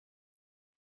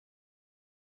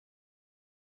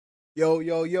Yo,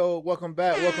 yo, yo, welcome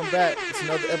back, welcome back. It's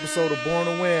another episode of Born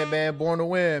to Win, man. Born to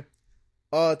Win.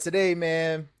 Today,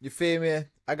 man, you feel me?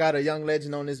 I got a young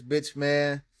legend on this bitch,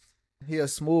 man. He a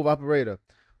smooth operator.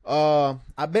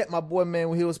 I bet my boy, man,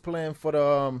 when he was playing for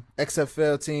the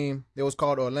XFL team, it was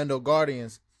called Orlando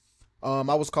Guardians. I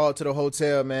was called to the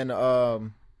hotel, man,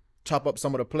 to chop up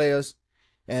some of the players.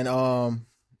 And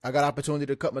I got opportunity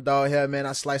to cut my dog hair, man.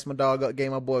 I sliced my dog up,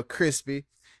 gave my boy crispy.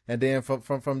 And then from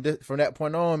that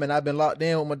point on, man, I've been locked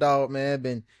in with my dog,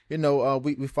 man.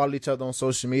 We follow each other on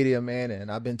social media, man,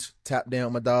 and I've been tapped in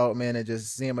with my dog, man, and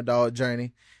just seeing my dog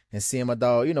journey and seeing my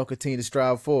dog, continue to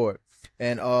strive forward.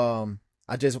 And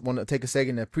I just want to take a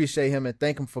second to appreciate him and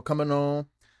thank him for coming on,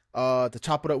 to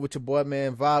chop it up with your boy,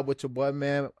 man, vibe with your boy,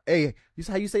 man. Hey,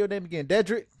 how you say your name again?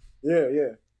 Deddrick?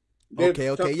 Yeah.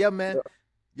 Okay, yeah, man. Yeah.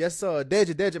 Yes, sir.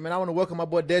 Deddrick, man. I want to welcome my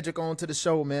boy Deddrick on to the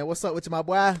show, man. What's up with you, my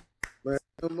boy? Man,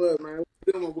 man. What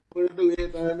you doing, my boy? What you do?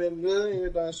 Everything been good?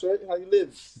 Everything straight? How you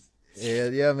living?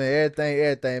 Yeah, man.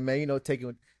 Everything, man.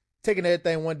 Taking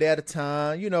everything one day at a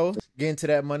time. Getting to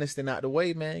that money, staying out the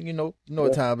way, man.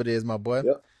 What time it is, my boy.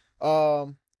 Yep.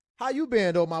 How you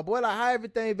been though, my boy? Like, how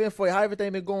everything been for you? How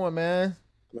everything been going, man?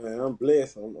 Man, I'm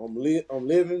blessed. I'm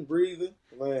living, breathing,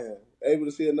 man. Able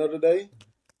to see another day.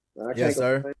 Man, I Yes, can't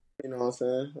sir. complain, you know what I'm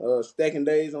saying? Stacking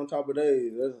days on top of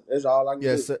days. That's all I can do.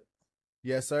 Yes, sir.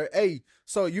 Yes, sir. Hey,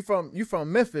 so you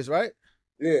from Memphis, right?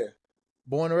 Yeah.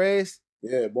 Born and raised?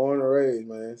 Yeah, born and raised,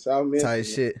 man. South Memphis. Tight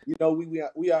shit.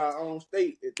 We are our own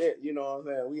state at that, you know what I'm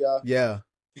saying? We are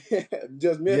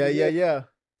just Memphis. Yeah.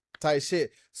 Tight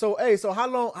shit. So how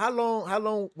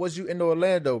long was you in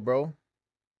Orlando, bro?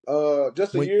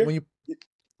 Just a year.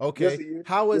 Okay. Just a year.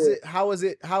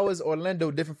 How is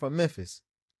Orlando different from Memphis?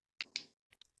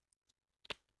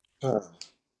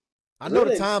 I know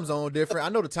Really? the time zone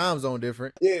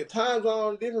different. Yeah, time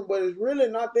zone different, but it's really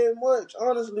not that much,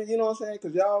 honestly. You know what I'm saying?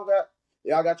 Because y'all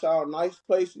got y'all nice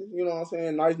places. You know what I'm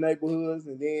saying? Nice neighborhoods,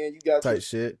 and then you got Tight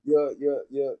shit. Your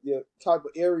type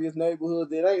of areas,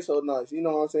 neighborhoods that ain't so nice. You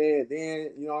know what I'm saying?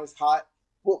 Then it's hot.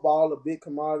 Football, a big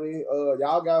commodity.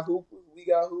 Y'all got hoopers. We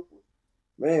got hoopers.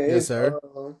 Man, Yes, sir.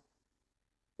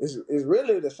 It's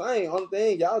really the same. Only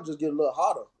thing, y'all just get a little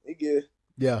hotter. It get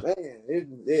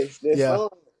sun.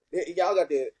 Y'all got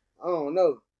that. I don't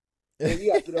know.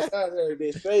 You got to get up out there.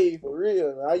 That shade for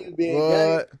real. I used to be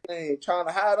in game trying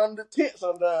to hide under the tent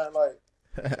sometimes.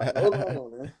 Like hold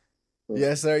on, man.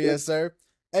 Yes, sir.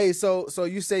 Hey, so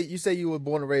you say you were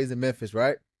born and raised in Memphis,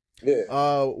 right?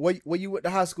 Yeah. Where you went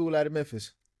to high school at in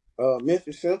Memphis?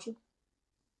 Memphis Central.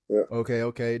 Yeah.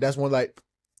 Okay. That's one of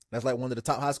the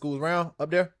top high schools around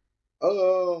up there.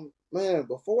 Man,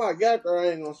 before I got there,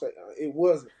 I ain't gonna say it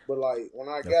wasn't, but like when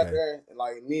I got there,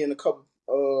 like me and a couple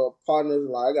partners,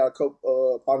 like I got a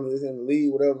couple partners in the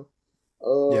league, whatever.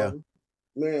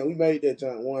 Man, we made that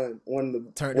jump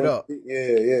turned it up.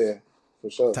 Yeah, for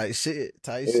sure. Tight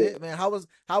shit, man. How was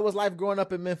life growing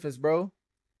up in Memphis, bro?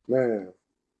 Man,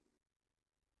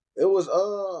 it was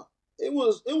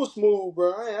smooth,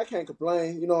 bro. I can't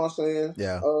complain. You know what I'm saying?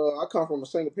 Yeah. I come from a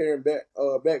single parent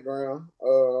background.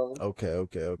 Okay.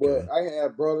 But I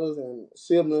have brothers and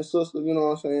siblings, sisters. You know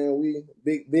what I'm saying? We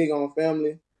big on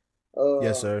family.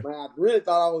 Yes, sir. Man, I really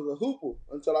thought I was a hooper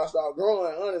until I started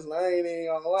growing. Honestly, I ain't even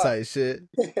gonna lie. Tight shit.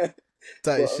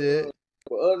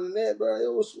 But other than that, bro,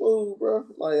 it was smooth, bro.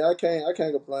 Like I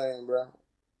can't complain, bro.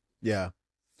 Yeah.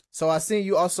 So I seen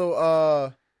you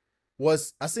also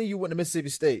I seen you went to Mississippi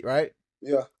State, right?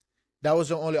 Yeah. That was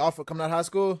your only offer coming out of high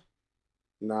school?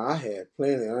 Nah, I had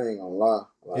plenty. I ain't gonna lie.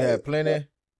 Like, plenty.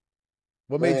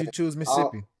 What made you choose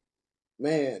Mississippi?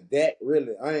 Man, Dak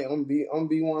really. I'm be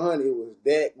 100. It was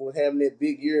Dak was having that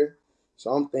big year,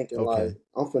 so I'm thinking like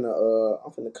I'm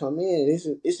finna come in.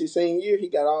 It's his senior year. He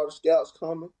got all the scouts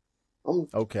coming. I'm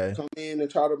come in and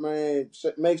try to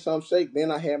make some shake. Then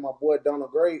I had my boy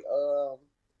Donald Gray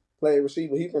play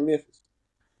receiver. He from Memphis.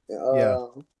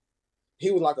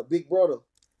 He was like a big brother.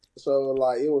 So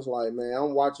like it was like, man,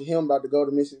 I'm watching him about to go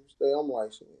to Mississippi State. I'm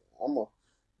like, I'm gonna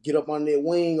get up on that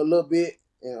wing a little bit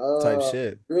and type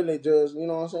shit. Really just, you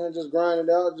know what I'm saying, just grind it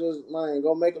out, just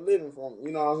go make a living from it.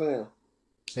 You know what I'm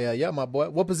saying? Yeah, my boy.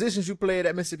 What positions you played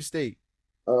at Mississippi State?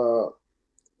 A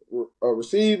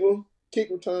receiver, kick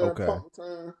return, punt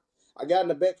return. I got in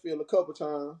the backfield a couple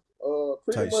times.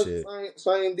 Pretty much the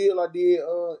same deal I did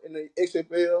in the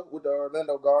XFL with the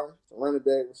Orlando Guardians, running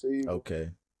back, receiver. Okay.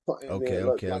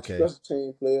 Special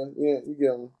team player. Yeah, you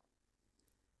get them.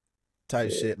 Tight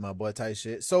shit, my boy. Tight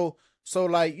shit. So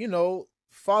like,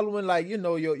 following like,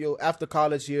 your after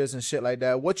college years and shit like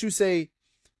that, what you feel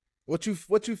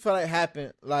like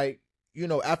happened, like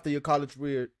after your college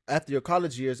years,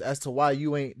 as to why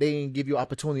they ain't give you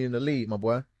opportunity in the league, my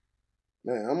boy?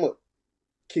 Man, I'm gonna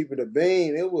keep it a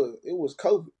bean. It was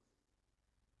COVID.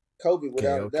 COVID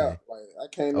without a doubt. Like I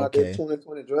came out that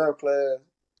 2020 draft class.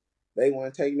 They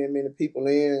weren't taking that many people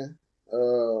in.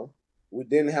 We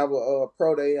didn't have a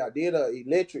pro day. I did not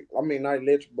electric,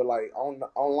 but like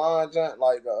online jump,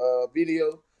 like a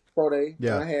video pro day.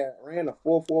 Yeah. And I ran a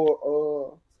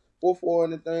 4.4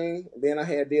 in the thing. And then I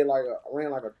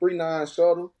ran like a 3.9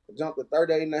 shuttle, jumped a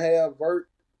 38.5 vert.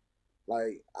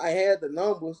 Like I had the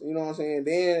numbers, you know what I'm saying?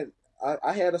 Then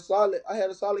I had a solid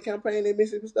campaign in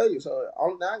Mississippi State. So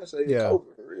I'm not gonna say it's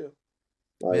COVID for real.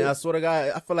 Like, man, I swear to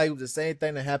God, I feel like it was the same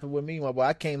thing that happened with me, my boy.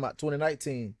 I came out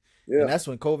 2019. Yeah. And that's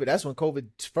when COVID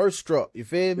first struck. You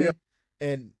feel me? Yeah.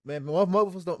 And man,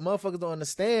 motherfuckers don't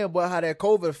understand, boy, how that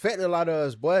COVID affected a lot of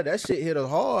us, boy. That shit hit us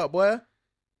hard, boy.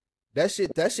 That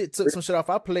shit took some shit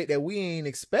off our plate that we ain't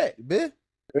expect, bitch.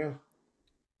 Yeah.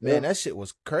 Man, that shit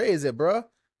was crazy, bro.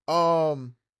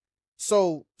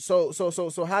 So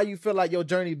how you feel like your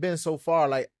journey been so far,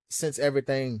 like since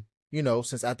everything,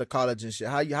 since after college and shit?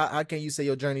 How can you say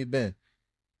your journey been?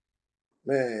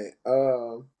 Man,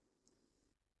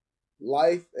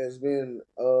 life has been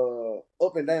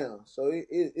up and down. So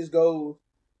it's goes,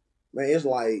 man. It's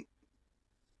like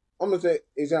I'm gonna take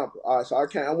example. All right, so I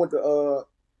went to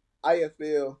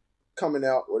IFL coming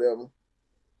out, whatever.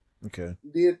 Okay.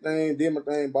 Did my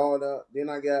thing, balled up. Then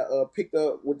I got picked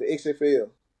up with the XFL.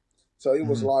 So it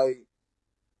was like,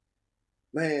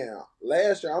 man,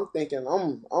 last year I'm thinking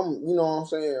I'm you know what I'm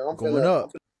saying, I'm going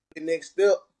up the next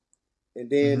step. And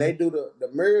then they do the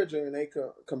merger and they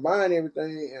combine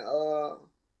everything, and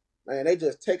man, they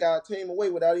just take our team away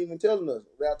without even telling us,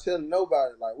 without telling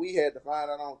nobody. Like we had to find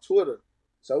out on Twitter.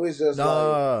 So it's just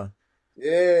like,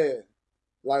 yeah,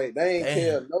 like they ain't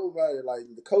tell nobody.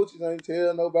 Like the coaches ain't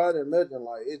tell nobody or nothing.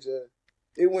 Like it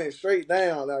went straight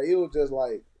down. Like it was just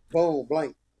like boom,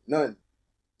 blank, nothing.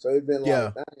 So it's been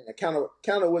like, dang, kind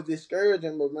of was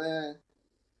discouraging, but man,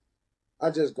 I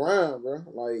just grind, bro.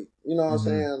 Like you know what I'm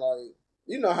saying, like.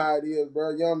 You know how it is,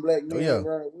 bro. Young black men,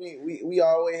 bro. We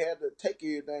always had to take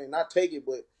everything. Not take it,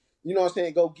 but you know what I'm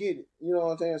saying, go get it. You know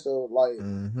what I'm saying? So like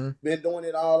been doing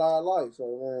it all our life.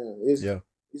 So man, it's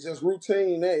just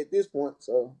routine at this point.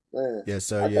 So man. Yes,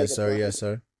 sir, yes,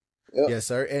 sir. Yep. Yes,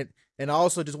 sir. And I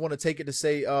also just want to take it to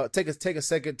say, take a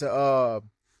second to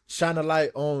shine a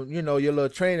light on, your little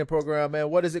training program, man.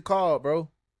 What is it called, bro?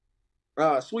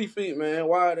 SWEETFEET, man.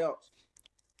 Wide outs.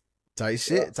 Tight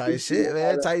shit,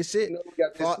 man. Tight shit.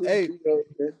 Hey,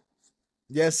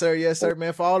 yes, sir,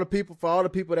 man. For all the people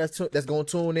that's gonna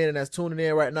tune in and that's tuning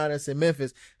in right now, that's in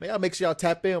Memphis, man, y'all make sure y'all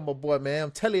tap in, my boy, man.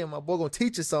 I'm telling you, my boy gonna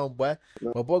teach you something, boy.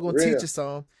 My boy gonna teach you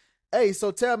something. Hey, so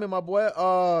tell me, my boy,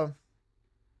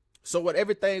 so with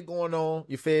everything going on,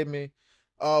 you feel me?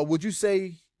 Would you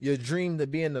say your dream to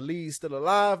be in the league still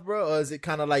alive, bro, or is it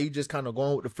kind of like you just kind of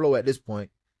going with the flow at this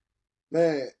point?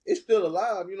 Man, it's still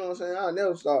alive, you know what I'm saying? I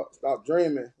never stop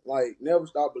dreaming, like never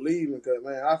stop believing, because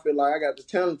man, I feel like I got the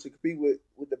talent to compete with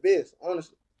the best,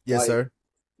 honestly. Yes, like, sir.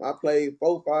 I played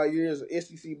 4-5 years of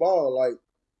SEC ball, like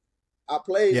I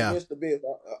played against the best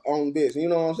on best, you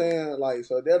know what I'm saying? Like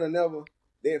so that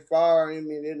fire in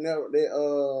me,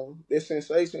 that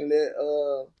sensation,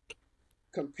 that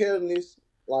competitiveness,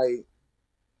 like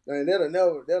man, that'll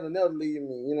never leave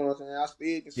me. You know what I'm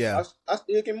saying? I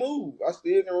still can move. I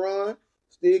still can run.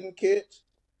 Still can catch.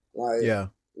 Like man.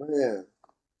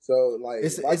 So like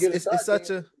it's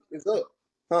up.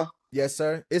 Huh? Yes,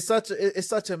 sir. It's such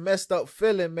a messed up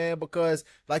feeling, man, because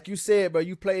like you said, bro,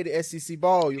 you played the SEC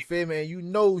ball, you feel me? And you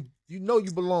know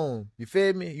you belong. You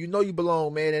feel me? You know you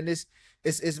belong, man. And it's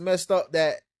messed up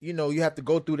that, you have to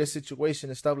go through this situation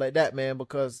and stuff like that, man,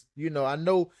 because, I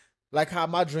know like how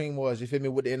my dream was, you feel me,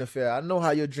 with the NFL. I know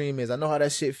how your dream is. I know how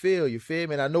that shit feel, you feel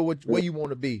me? And I know where you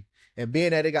want to be. And being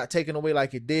that it got taken away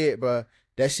like it did, bro,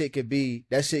 that shit could be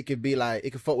like,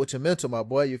 it could fuck with your mental, my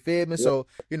boy, you feel me? Yep. So,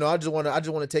 I just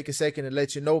want to take a second and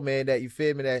let you know, man, that you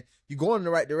feel me, that you're going in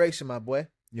the right direction, my boy.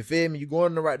 You feel me? You're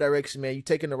going in the right direction, man. You're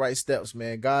taking the right steps,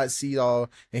 man. God sees all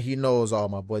and he knows all,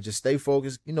 my boy. Just stay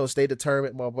focused, stay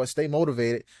determined, my boy. Stay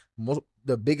motivated.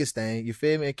 The biggest thing, you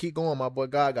feel me? And keep going, my boy.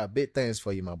 God got big things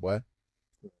for you, my boy.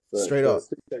 Straight up.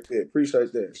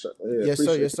 Appreciate that. Yeah,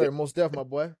 yes, sir. Most definitely, my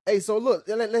boy. Hey, so look,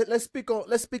 let's speak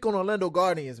on Orlando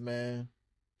Guardians, man.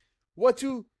 What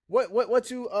you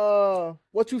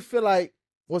feel like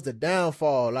was the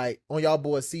downfall, like, on y'all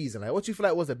boys' season? Like, what you feel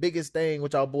like was the biggest thing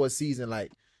with y'all boys' season,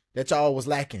 like, that y'all was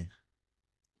lacking?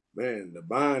 Man, the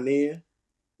buying in,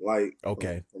 like,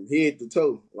 okay, from head to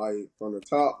toe, like, from the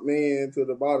top man to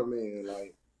the bottom man,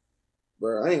 like,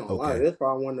 bro. I ain't gonna lie, Okay. that's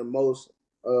probably one of the most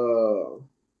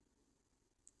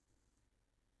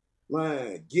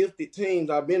man gifted teams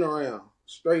I've been around.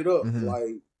 Straight up, Mm-hmm.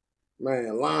 like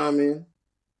man, linemen,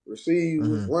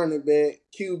 receivers, Mm-hmm. running back,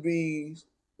 QBs,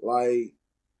 like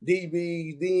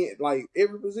DBs, like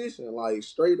every position, like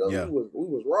straight up, Yeah. we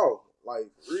was raw, like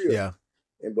for real. Yeah.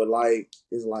 And but like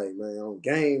it's like man on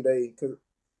game day, cause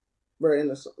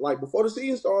bro, like before the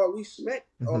season started, we smacked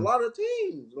a Mm-hmm. lot of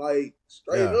teams, like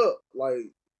straight Yeah. up, like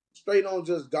straight on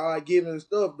just God given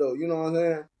stuff though. You know what I'm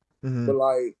saying? Mm-hmm. But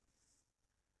like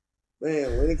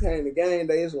man, when it came to game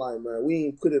day, it's like man, we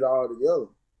ain't put it all together.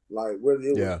 Like whether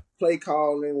it was Yeah. play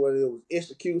calling, whether it was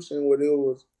execution, whether it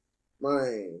was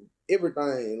man,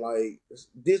 everything like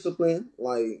discipline,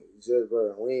 like just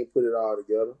bro, we ain't put it all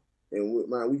together, and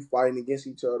we fighting against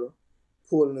each other,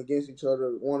 pulling against each other,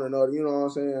 one another. You know what I'm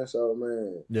saying? So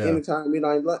man, Yeah. anytime it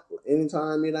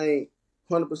ain't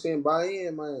 100% buy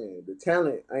in, man, the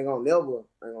talent ain't gonna never,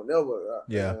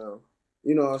 Yeah.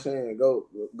 you know what I'm saying?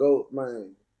 Go,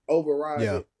 man, override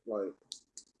Yeah. it, like.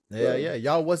 Yeah. Bro. Yeah.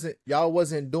 Y'all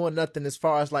wasn't doing nothing as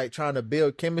far as like trying to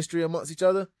build chemistry amongst each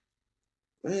other.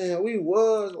 Man, we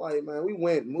was like, man, we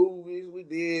went movies, we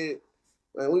did,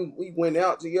 man, we went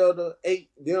out together,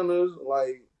 ate dinners,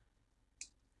 like,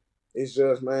 it's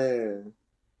just, man,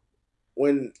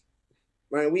 when,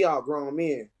 man, we all grown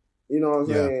men, you know what I'm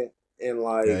Yeah. saying? And Yeah.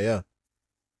 like, Yeah.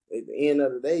 at the end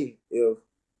of the day, if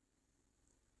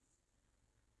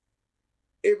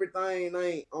everything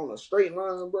ain't on a straight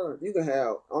line, bro, you can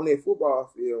have on that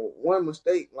football field one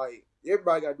mistake, like,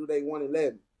 everybody got to do their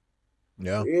 111.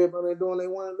 Yeah. Everybody doing they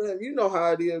 111. You know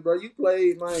how it is, bro. You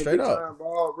played, man, Straight big up. time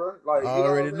ball, bro. I Like, you know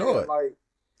already what I'm know saying? it. Like,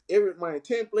 every man,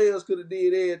 10 players could have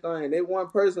did everything. They one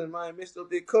person, man, messed up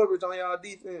their coverage on y'all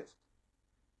defense.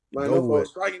 It's Man, no over with. folks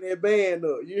striking that band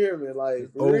up. You hear me? Like,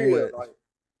 It's for over real. with.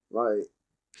 Like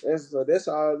that's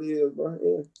all it is, bro.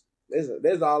 Yeah.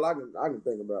 That's all I can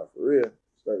think about for real.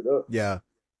 Straight up. Yeah.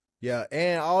 Yeah.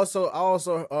 And I also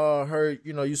heard,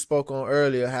 you spoke on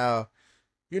earlier how,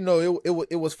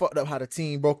 it was fucked up how the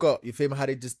team broke up. You feel me? How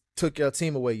they just took your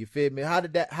team away. You feel me? How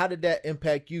did that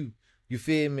impact you? You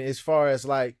feel me? As far as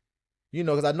like,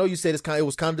 because I know you said it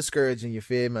was kind of discouraging. You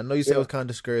feel me? I know you said it Yeah. was kind of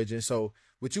discouraging. So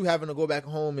with you having to go back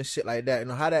home and shit like that,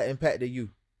 how that impacted you?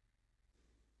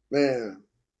 Man.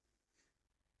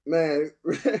 Man,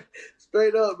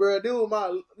 straight up, bro. Do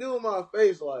my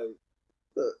face like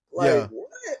Yeah. what?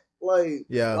 Like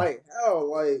Yeah. like how?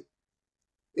 Like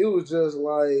it was just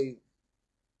like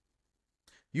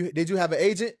Did you have an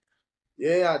agent?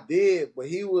 yeah, I did, but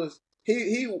he you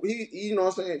know what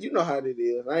I'm saying? You know how it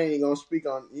is. I ain't gonna speak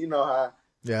on how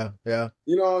Yeah. Yeah.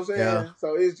 you know what I'm Yeah. saying?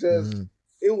 So it's just Mm-hmm.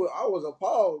 I was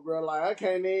appalled, bro. Like I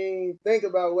can't even think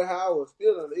about how I was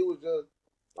feeling. It was just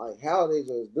like how they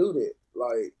just do that.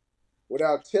 Like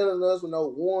without telling us with no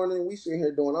warning. We sitting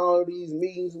here doing all these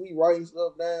meetings. We writing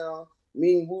stuff down.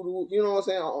 Me and Voodoo, you know what I'm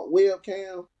saying, on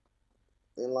webcam.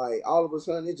 And like all of a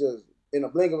sudden it just in a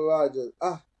blink of an eye just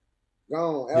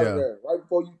gone out of Yeah. there. Right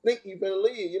before you think you finna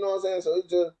leave, you know what I'm saying?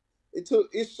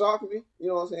 So it shocked me, you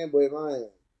know what I'm saying? But man,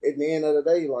 at the end of the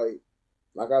day,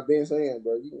 like I've been saying,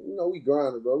 bro, you know we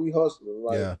grinding, bro. We hustlers.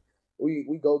 Like Yeah.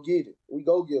 we go get it. We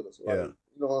go get us. Like, Yeah.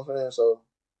 you know what I'm saying? So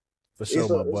For sure,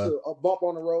 it's a my it's boy. a bump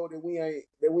on the road that we ain't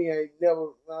never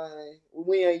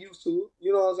we ain't used to.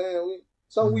 You know what I'm saying?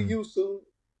 Something we Mm-hmm. used to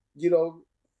get over.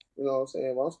 You know what I'm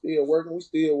saying? But I'm still working. We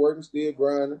still working. Still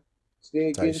grinding.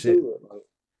 Still Type getting shit. to it. Like,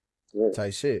 yeah.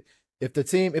 Type shit. If the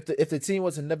team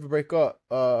was to never break up,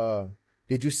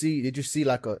 did you see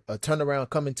like a turnaround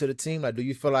coming to the team? Like, do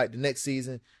you feel like the next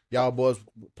season y'all boys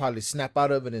probably snap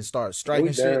out of it and start And we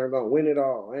striking shit? damn gonna win it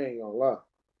all. I ain't gonna lie.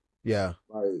 Yeah.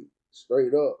 Like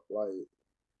straight up. Like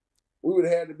we would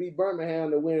have had to beat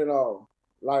Birmingham to win it all.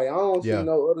 Like I don't see Yeah.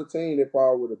 no other team that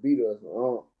probably would have beat us.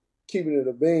 Keeping it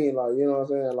a bean. Like you know what I'm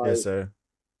saying? Like. Yes, sir.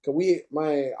 Cause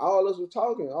man, all of us were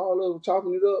talking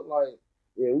it up. Like,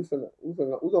 yeah, we gonna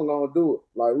go and do it.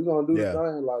 Like, we gonna do the Yeah.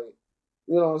 thing. Like,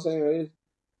 you know what I'm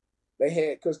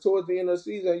saying? Cause towards the end of the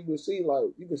season, you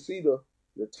can see the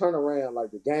turnaround, like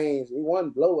the games. It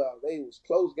wasn't blowouts. They was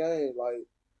close games. Like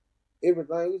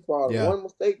everything was probably Yeah. one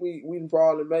mistake we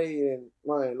probably made and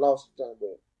man lost the time.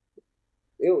 But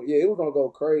it was gonna go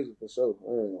crazy for sure.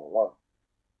 I ain't gonna lie.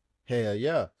 Hell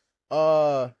yeah.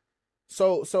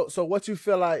 So what you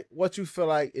feel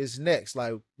like is next?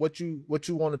 Like what you want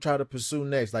to try to pursue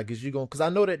next? Like is you going, because I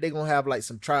know that they're gonna have like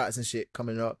some tryouts and shit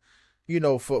coming up,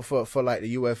 for like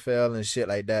the UFL and shit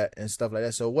like that and stuff like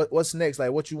that. So what's next?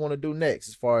 Like what you want to do next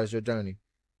as far as your journey?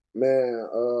 Man,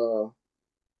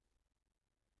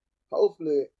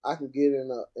 hopefully I can get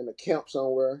in a camp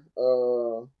somewhere.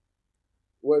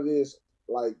 Whether it's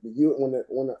like when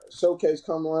the showcase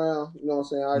come around, you know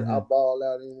what I'm saying? I ball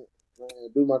out in it, man,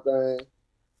 do my thing.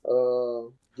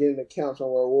 Get in the camp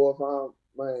somewhere. War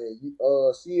man,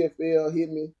 CFL hit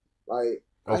me. Like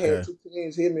I had 2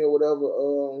 teams hit me or whatever.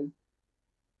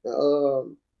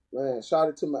 Man, shot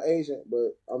it to my agent,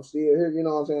 but I'm still here. You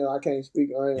know what I'm saying? I can't speak.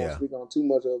 I ain't gonna speak on too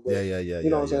much of it. But, you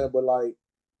know what I'm saying? But like,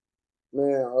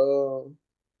 man,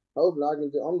 hopefully I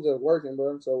can. I'm just working,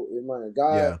 bro. So if man,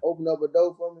 God open up a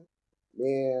door for me,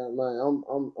 then man,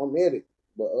 I'm at it.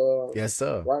 But yes,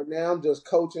 sir. Right now I'm just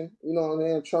coaching. You know what I'm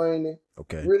saying? Training.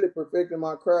 Okay. Really perfecting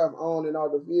my craft on and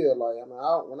off the field. Like I mean,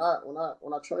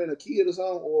 when I train a kid or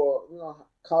something, or you know,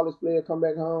 college player come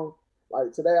back home.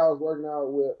 Like today, I was working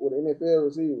out with an NFL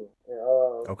receiver,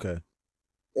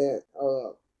 and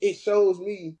it shows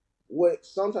me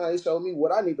sometimes it shows me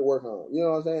what I need to work on. You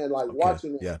know what I'm saying? Like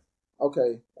watching it. Yeah.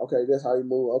 Okay, that's how he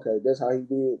moved. Okay, that's how he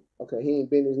did. Okay, he ain't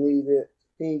bend his knees yet.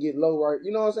 He ain't get low right.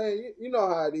 You know what I'm saying? You know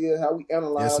how it is, how we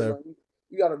analyze. Yes, like,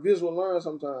 you got to visual learn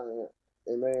sometimes.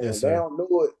 And man, they don't know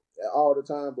it all the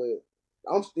time, but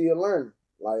I'm still learning.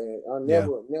 Like I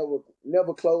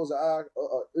never close an eye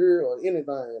or ear or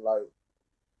anything. Like,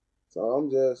 so I'm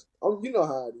you know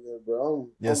how it is, bro.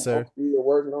 I'm still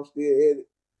working. I'm still at it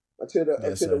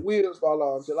until the wheels fall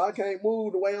off. Until I can't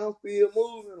move the way I'm still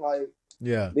moving. Like,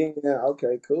 then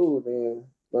okay, cool, then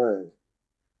fine.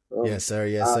 Yes, sir.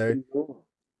 Yes, sir.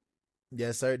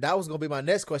 Yes, sir. That was gonna be my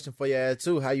next question for you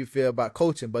too. How you feel about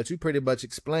coaching? But you pretty much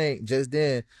explained just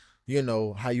then, you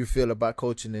know, how you feel about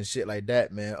coaching and shit like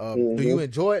that, man. Do you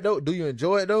enjoy it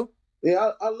though?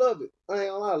 Yeah, I love it. I ain't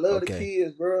gonna lie, I love the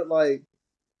kids, bro. Like,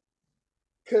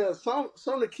 cause some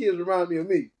of the kids remind me of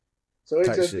me, so it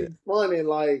just be funny.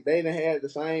 Like they done had the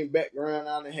same background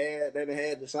I done had. They done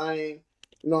had the same.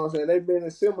 You know what I'm saying? They've been in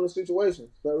similar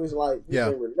situations, so it's like you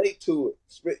can relate to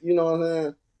it. You know what I'm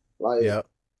saying? Like,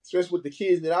 especially with the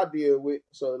kids that I deal with.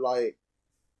 So like,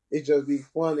 it just be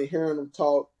funny hearing them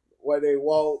talk, where they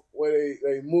walk, where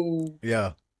they move.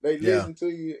 Yeah, they listen to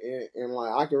you, and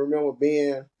like I can remember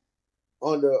being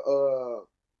under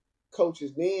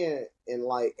coaches then and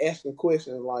like asking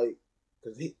questions like,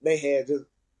 because they had just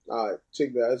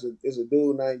check that it's a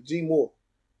dude named G Moore.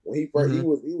 When he first he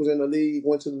was in the league,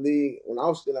 went to the league when I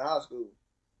was still in high school.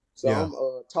 So I'm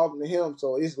talking to him.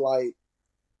 So it's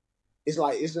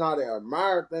not an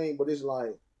admired thing, but it's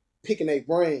like picking their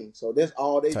brain. So that's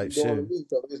all they be doing to me.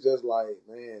 So it's just like,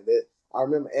 man, that I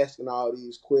remember asking all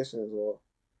these questions or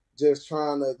just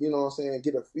trying to, you know what I'm saying,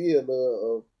 get a feel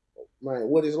of man,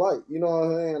 what it's like. You know what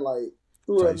I'm saying? Like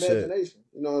through imagination.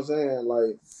 You know what I'm saying?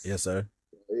 Like, yes, sir.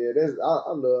 Yeah,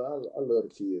 I love the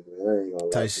kids, man. I ain't gonna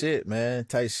lie. Tight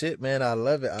shit, man. I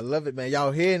love it, man.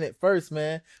 Y'all hearing it first,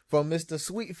 man, from Mr.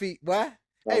 SWEETFEET, boy.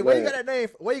 Hey, where you got that name?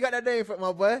 Where you got that name from,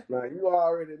 my boy? Man, you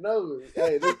already know it.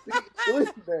 Hey, this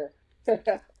sweet, man.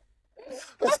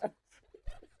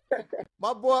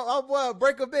 my boy,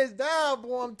 break a bitch down,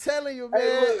 boy. I'm telling you,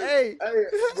 man. Hey,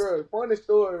 bro, funny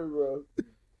story, bro.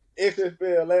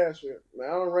 XFL last year, man.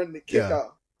 I'm running the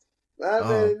kickoff. I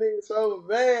made a nigga so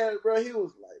mad, bro. He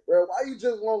was like, bro, why you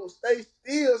just want to stay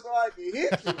still so I can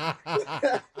hit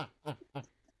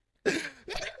you?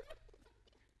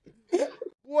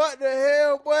 What the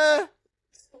hell, boy? I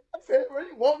said, bro,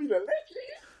 you want me to let you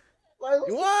hit? Like,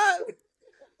 what?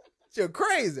 You're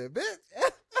crazy, bitch.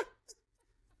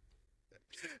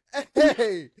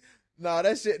 Hey. Nah,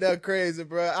 that shit that crazy,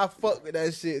 bro. I fuck with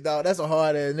that shit, dog. That's a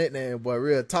hard ass nickname, boy.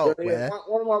 Real talk, bro, man.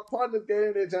 One of my partners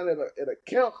gave me that joint at a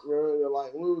camp, bro.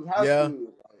 Like when we was high school.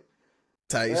 Like,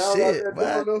 tight shit, man. I was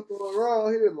out there doing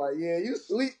wrong. He was like, "Yeah, you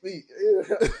SWEETFEET." Yeah.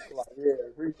 Like, yeah,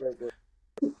 appreciate that.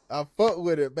 I fuck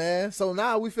with it, man. So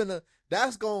now we finna.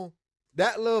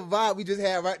 That little vibe we just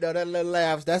had right there, that little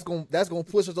laughs. That's gonna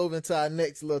push us over into our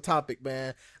next little topic,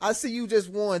 man. I see you just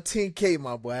won 10K,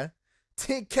 my boy.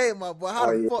 10K, my boy.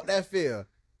 How the fuck that feel?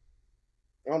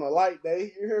 On a light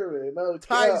day, you hear me? No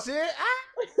tight shit.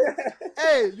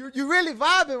 Hey, you really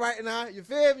vibing right now. You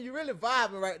feel me? You really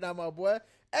vibing right now, my boy.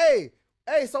 Hey,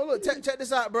 so look, check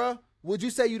this out, bro. Would you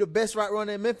say you the best route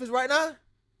runner in Memphis right now?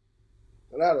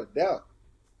 Without a doubt.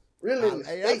 Really in the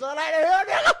state. That's what I like to hear,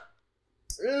 nigga.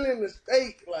 Really in the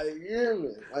state, like, you hear me?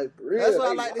 Like, for real. That's what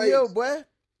I like to hear, boy.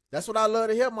 That's what I love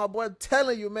to hear, my boy. I'm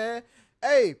telling you, man.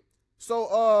 Hey,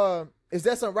 so, is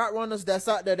there some route runners that's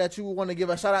out there that you want to give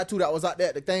a shout out to that was out there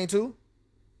at the thing too?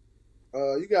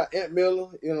 You got Ant Miller,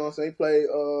 you know what I'm saying? Play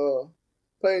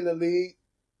in the league.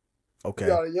 Okay.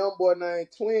 You got a young boy named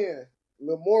Twin,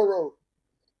 Lamoro.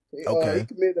 He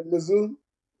committed to Mizzou.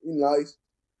 He nice.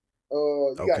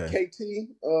 You got KT.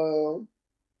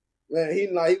 Man, he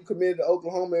committed to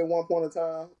Oklahoma at one point in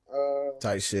time.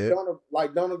 Tight shit. Donald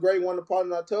Gray, one of the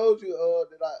partners I told you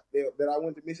that I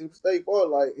went to Mississippi State for.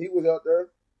 Like he was out there.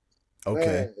 Okay.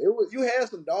 Man, you had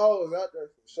some dogs out there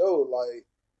for sure. Like,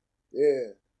 yeah,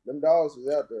 them dogs was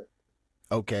out there.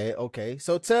 Okay.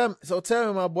 So tell me,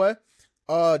 my boy.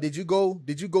 Did you go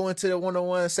into the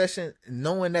 1-on-1 session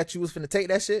knowing that you was finna take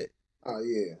that shit? Oh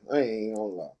yeah, I ain't gonna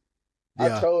lie.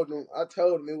 Yeah. I told him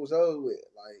it was over with.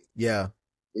 Like, yeah,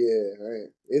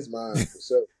 man, it's mine for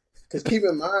sure. Cause keep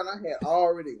in mind, I had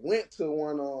already went to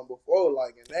one before,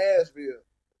 like in Nashville,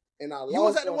 and I lost. You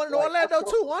was at the one in Orlando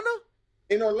too, wasn't you?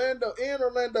 In Orlando. Yeah,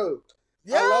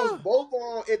 I lost both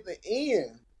of them at the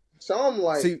end. So I'm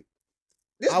like, see,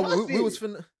 we was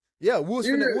finna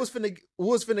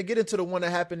get into the one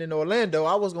that happened in Orlando.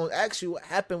 I was gonna ask you what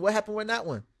happened with that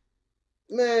one.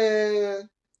 Man,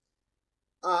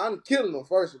 I'm killing them,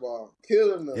 first of all.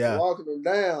 Killing them, walking them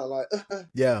down. Like,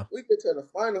 we get to the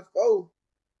Final Four,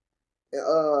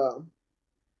 and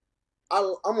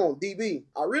I'm on DB.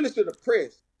 I really should have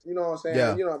pressed. You know what I'm saying?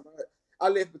 Yeah. You know, I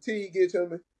let fatigue get to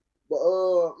me.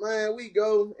 But, man, we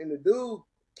go, and the dude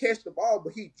catch the ball,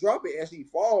 but he drop it as he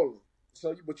falling.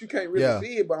 So, but you can't really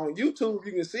see it. But on YouTube,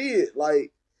 you can see it.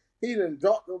 Like, he done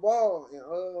dropped the ball. And,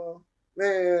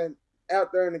 man,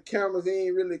 out there in the cameras, he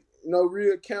ain't really no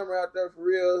real camera out there for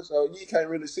real. So, you can't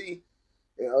really see.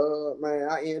 And, man,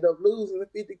 I ended up losing the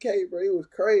 50K, bro. It was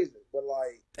crazy. But,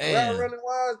 like,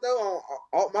 running-wise, though,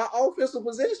 on my offensive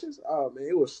positions, oh, man,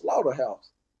 it was slaughterhouse.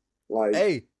 Like,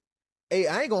 hey,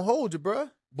 I ain't gonna hold you, bro.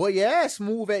 Boy, your ass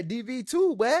smooth at DV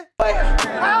too, boy.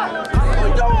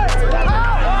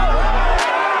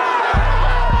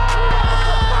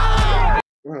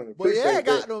 Boy, yeah,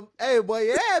 got them. Hey,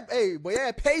 boy,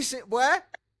 yeah, patient, boy.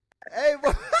 Hey,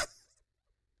 boy.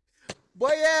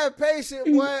 Boy, yeah, patient,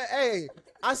 boy. Hey,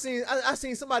 I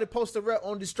seen somebody post a rep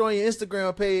on Deestroying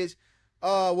Instagram page.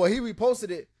 Well, he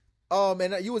reposted it.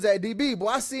 Man, you was at DB, boy.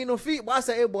 I seen them feet, boy. I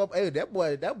said, hey, that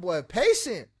boy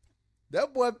patient.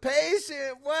 That boy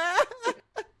patient, boy.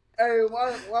 Hey,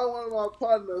 why one of my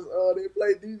partners, they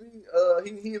played DB,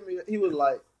 he hit me, he was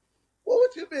like,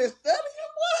 what you been studying,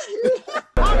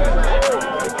 boy?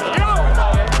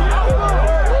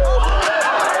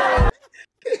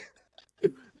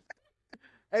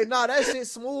 Hey, nah, that shit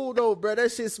smooth though, bro.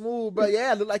 That shit smooth, bro.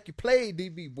 Yeah, look like you played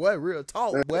DB, boy. Real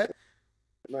talk, boy.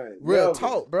 Man, real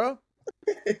talk, bro.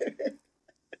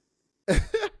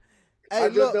 Hey, I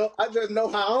just know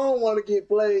how I don't want to get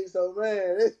played, so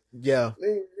man.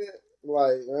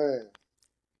 Like, man.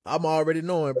 I'm already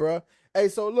knowing, bro. Hey,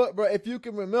 so look, bro, if you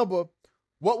can remember,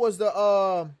 what was the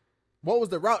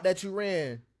route that you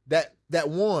ran that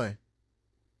won?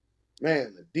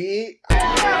 Man, the dig. I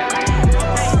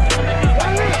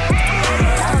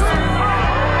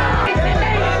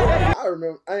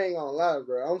remember, I ain't gonna lie,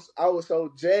 bro. I was so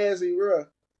jazzy, bro.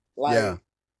 Like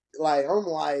I'm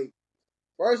like,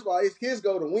 first of all, it's his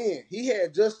goal to win. He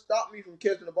had just stopped me from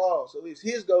catching the ball, so it's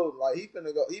his goal. Like he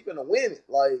finna win it.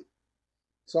 Like,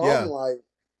 so I'm like,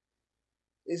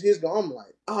 it's his goal. I'm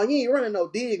like, oh, you ain't running no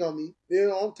dig on me. You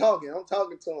know, I'm talking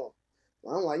to him.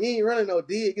 I'm like, you ain't running no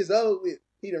dig. It's over with.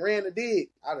 He done ran the dig.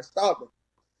 I done stopped him.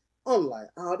 I'm like,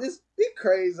 oh, this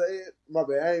crazy. My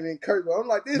bad, I ain't even cursed, but I'm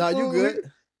like, this. No, you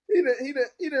good. He done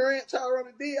try to run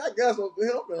the dig. I got something for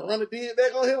him and run the dig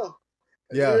back on him.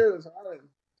 Yeah. So I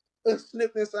done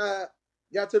slipped inside,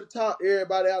 got to the top,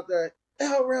 everybody out there,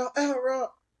 out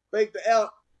route, fake the out,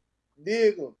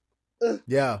 dig him.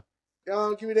 Yeah.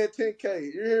 Y'all give me that 10K,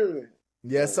 you hear me?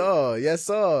 Yes,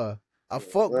 sir. I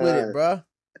fuck with it, bro.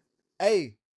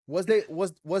 Hey, was they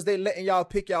letting y'all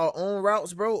pick y'all own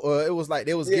routes, bro? Or it was like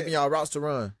they was giving y'all routes to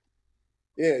run?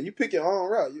 Yeah, you pick your own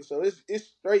route. So it's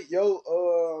straight your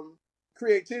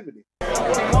creativity.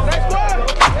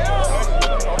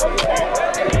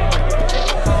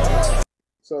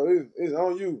 So it's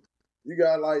on you. You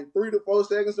got like 3 to 4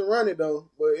 seconds to run it though,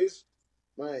 but it's,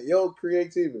 man, your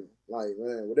creativity. Like,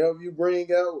 man, whatever you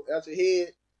bring out your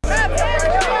head, that's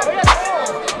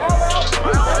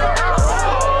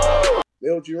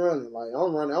what you running. Like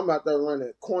I'm out there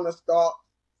running corner stop,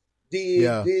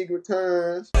 dig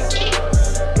returns.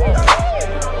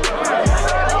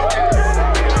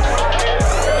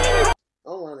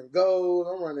 I'm running goals,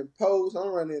 I'm running posts, I'm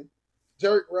running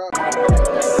jerk route.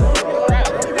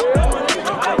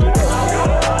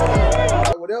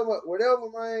 Whatever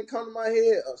man come to my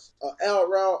head, a out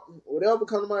route, whatever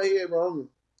come to my head, bro,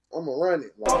 I'm gonna run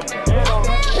it.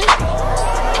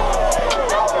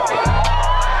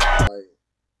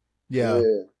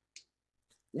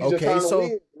 Okay,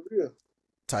 so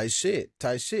tight shit.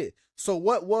 So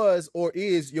what was or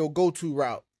is your go-to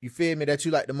route? You feel me, that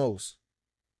you like the most?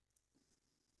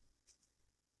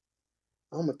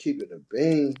 I'm gonna keep it a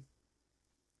bean.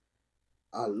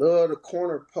 I love the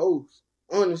corner post,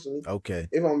 honestly. Okay.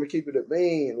 If I'm gonna keep it a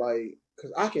bean, like,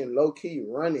 cause I can low key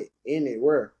run it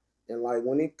anywhere, and like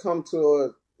when it come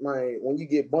to when you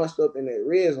get bunched up in that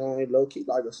red zone, it low key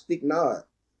like a stick nod.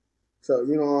 So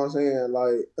you know what I'm saying?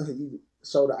 Like you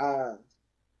show the eyes,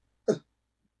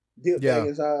 dip back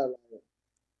inside. Like,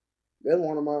 that's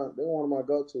one of my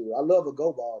go to. I love a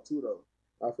go ball too though.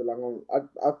 I feel like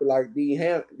I feel like the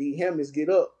Hamlets get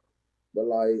up, but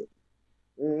like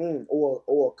or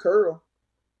a curl.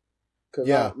 Cause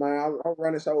I'm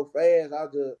running so fast, I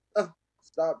just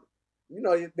stop. You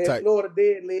know that Florida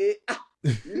dead leg.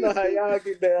 You know how y'all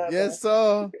get down. Yes,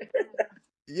 sir.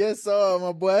 Yes, sir,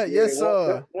 my boy. Yeah, yes,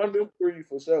 sir. One of them three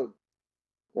for sure.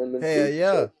 Hell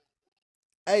yeah. Sure.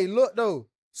 Hey, look though.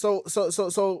 So,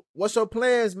 what's your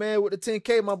plans, man, with the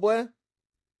 10K, my boy?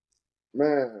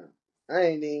 Man, I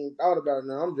ain't even thought about it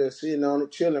now. I'm just sitting on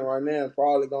it, chilling right now.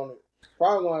 Probably gonna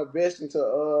invest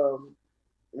into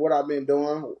what I've been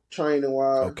doing, training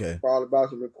wise. Okay. Probably about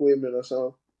some equipment or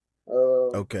something.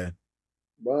 Okay.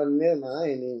 But other than that, man, I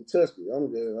ain't even touched it.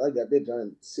 I got this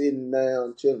joint sitting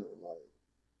down, chilling. Like,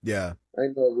 yeah.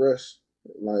 Ain't no rush.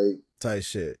 Like, tight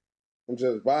shit. I'm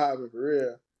just vibing for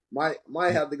real.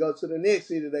 Might have to go to the next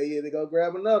city to go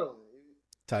grab another one.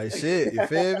 Tight shit. You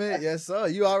feel me? Yes, sir.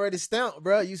 You already stamped,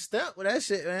 bro. You stamped with that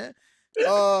shit, man.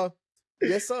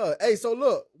 Yes, sir. Hey, so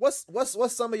look,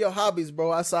 what's some of your hobbies,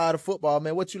 bro, outside of football,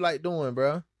 man? What you like doing,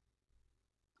 bro?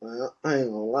 Man, I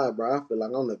ain't gonna lie, bro. I feel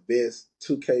like I'm the best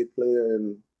 2K player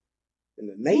in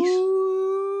the nation.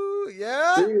 Ooh,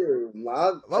 yeah.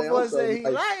 My boy say he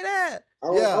like that.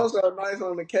 I'm so nice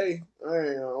on the K. I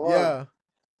ain't gonna lie. Yeah.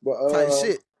 But tight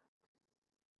shit.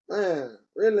 Man,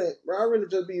 really, bro, I really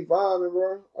just be vibing,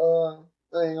 bro.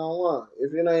 I ain't gonna lie.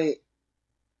 If it ain't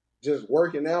just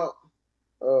working out,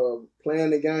 playing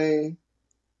the game,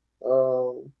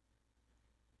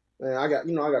 man, I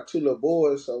got two little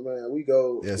boys, so man, we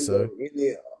go in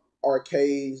the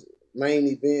arcades, main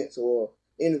events, or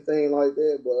anything like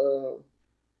that. But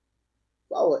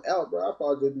if I was out, bro, I'd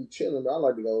probably just be chilling. But I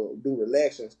like to go do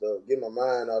relaxing stuff, get my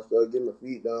mind off stuff, get my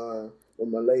feet done with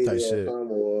my lady or something,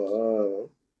 or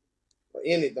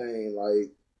anything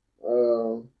like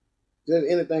just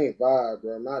anything vibe,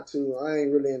 bro. Not too. I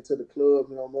ain't really into the club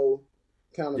no more.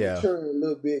 Kind of maturing a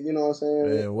little bit, you know what I'm saying?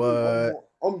 Man, what?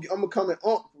 I'm becoming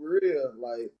for real,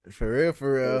 like for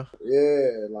real.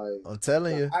 Yeah, like I'm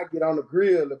telling you, I get on the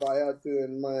grill if I have to,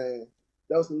 and man,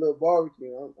 throw some little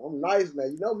barbecue. I'm nice now.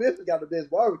 You know, Memphis got the best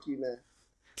barbecue now.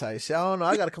 Tight shit. I don't know.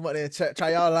 I gotta come up there and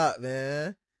try y'all out,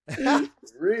 man.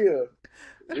 real.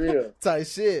 Tight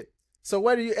shit. So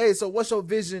where do you? Hey, so what's your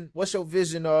vision? What's your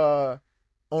vision?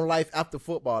 On life after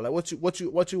football, like what you want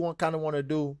to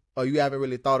do, or you haven't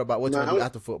really thought about what you want to do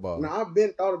after football? No, I've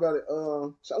been thought about it.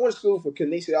 So I went to school for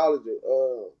kinesiology.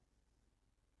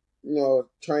 You know,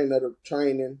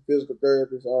 training, physical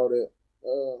therapist, all that.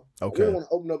 Okay. I really want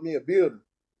to open up me a building.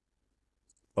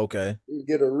 Okay.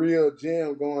 Get a real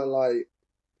gym going. Like,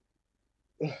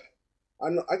 I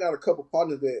know I got a couple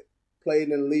partners that played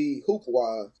in the league hoop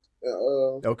wise.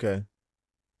 Okay.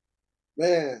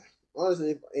 Man.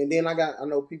 Honestly, and then I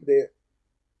know people that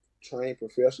train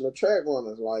professional track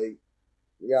runners. Like,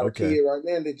 we got a kid right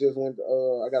now that just went.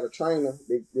 I got a trainer.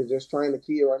 They just trained a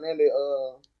kid right now that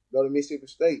go to Mississippi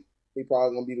State. He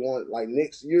probably gonna be the one. Like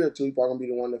next year or two, he probably gonna be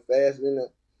the one that fastest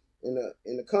in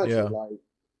the country. Yeah. Like,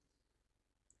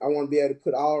 I want to be able to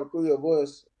put all three of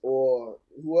us or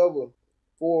whoever,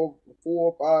 four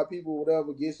or five people,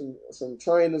 whatever, get some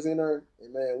trainers in there,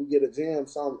 and man, we get a gym,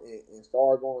 something, and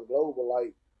start going global.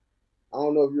 Like, I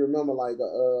don't know if you remember, like,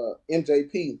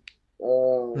 MJP,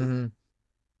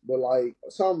 but like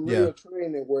some real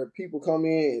training where people come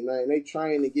in and they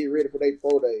train to get ready for their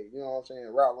pro day. You know what I'm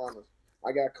saying? Route runners.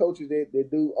 I got coaches that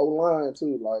do O-line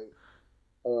too, like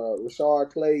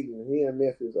Rashard Clayton, he in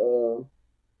Memphis.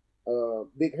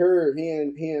 Big Hurd, he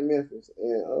in Memphis,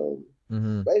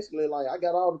 and basically, like, I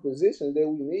got all the positions that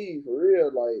we need for real,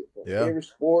 like for every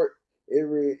sport,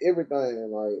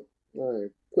 everything. Like,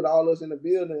 put all us in the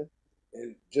building.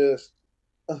 And just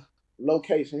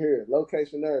location here,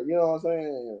 location there. You know what I'm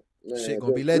saying? Man, shit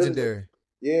gonna be legendary.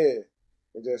 Really,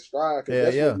 and just strive,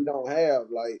 because that's what we don't have.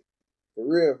 Like, for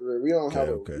real. We don't have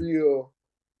a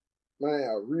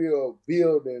real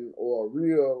building or a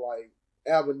real, like,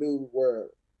 avenue where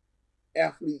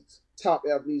top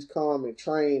athletes come and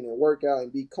train and work out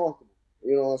and be comfortable.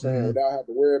 You know what I'm saying? Without having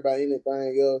to worry about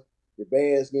anything else, your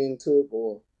bags getting took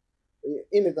or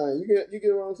anything. You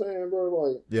get what I'm saying, bro?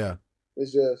 Like, yeah.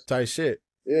 It's just tight shit.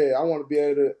 Yeah, I want to be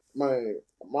able to my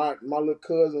little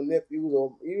cousin, nephews,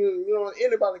 or even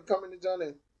anybody come in the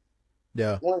journey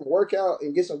Yeah. Want to work out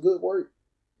and get some good work.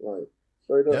 Like,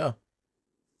 straight up. Yeah.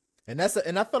 And I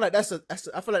feel like that's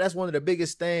one of the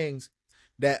biggest things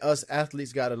that us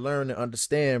athletes got to learn and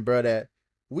understand, bro, that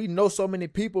we know so many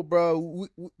people, bro.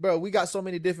 We got so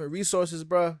many different resources,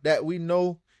 bro, that we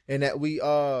know and that we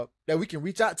can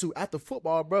reach out to after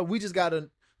football, bro. We just gotta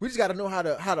know how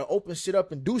to open shit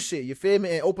up and do shit. You feel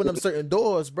me? And open up certain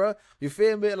doors, bro. You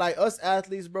feel me? Like us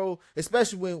athletes, bro.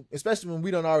 Especially when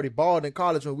we done already balled in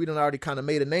college, when we done already kind of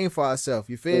made a name for ourselves.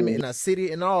 You feel me? In our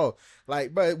city and all.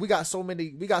 Like, bro, we got so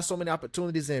many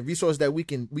opportunities and resources that we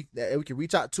can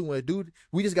reach out to and do.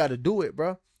 We just got to do it,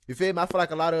 bro. You feel me? I feel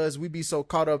like a lot of us, we be so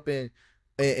caught up in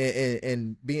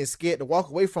being scared to walk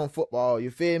away from football.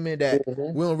 You feel me? That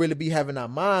we don't really be having our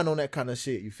mind on that kind of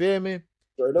shit. You feel me?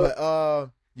 Straight up. But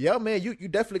yeah, man, you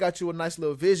definitely got you a nice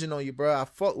little vision on you, bro. I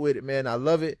fuck with it, man. I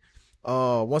love it.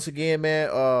 Once again, man,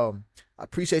 I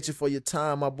appreciate you for your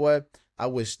time, my boy. I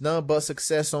wish none but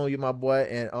success on you, my boy,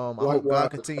 and I hope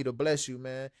God continue to bless you,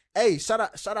 man. Hey, shout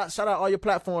out all your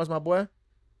platforms, my boy.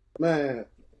 Man,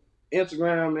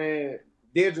 Instagram, man,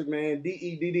 Deddrick, man,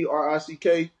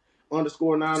 DEDDRICK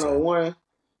 _901.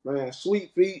 Man,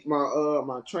 SWEETFEET,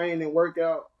 my training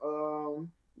workout, John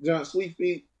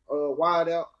SWEETFEET, wide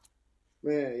out.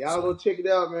 Man, y'all go check it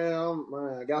out, man.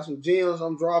 I got some gems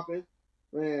I'm dropping.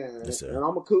 Man, yes, and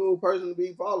I'm a cool person to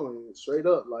be following, straight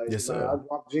up. Like, yes, man, I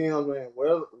drop gems, man,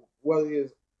 whether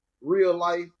it's real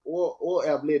life or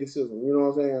athleticism, you know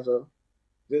what I'm saying? So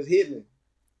just hit me.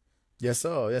 Yes,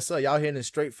 sir. Yes, sir. Y'all hearing it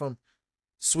straight from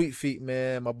SWEETFEET,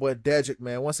 man. My boy Deddrick,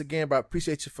 man. Once again, bro, I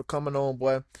appreciate you for coming on,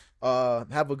 boy.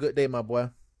 Have a good day, my boy.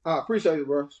 I appreciate it,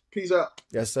 bro. Peace out.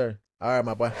 Yes, sir. All right,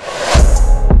 my boy.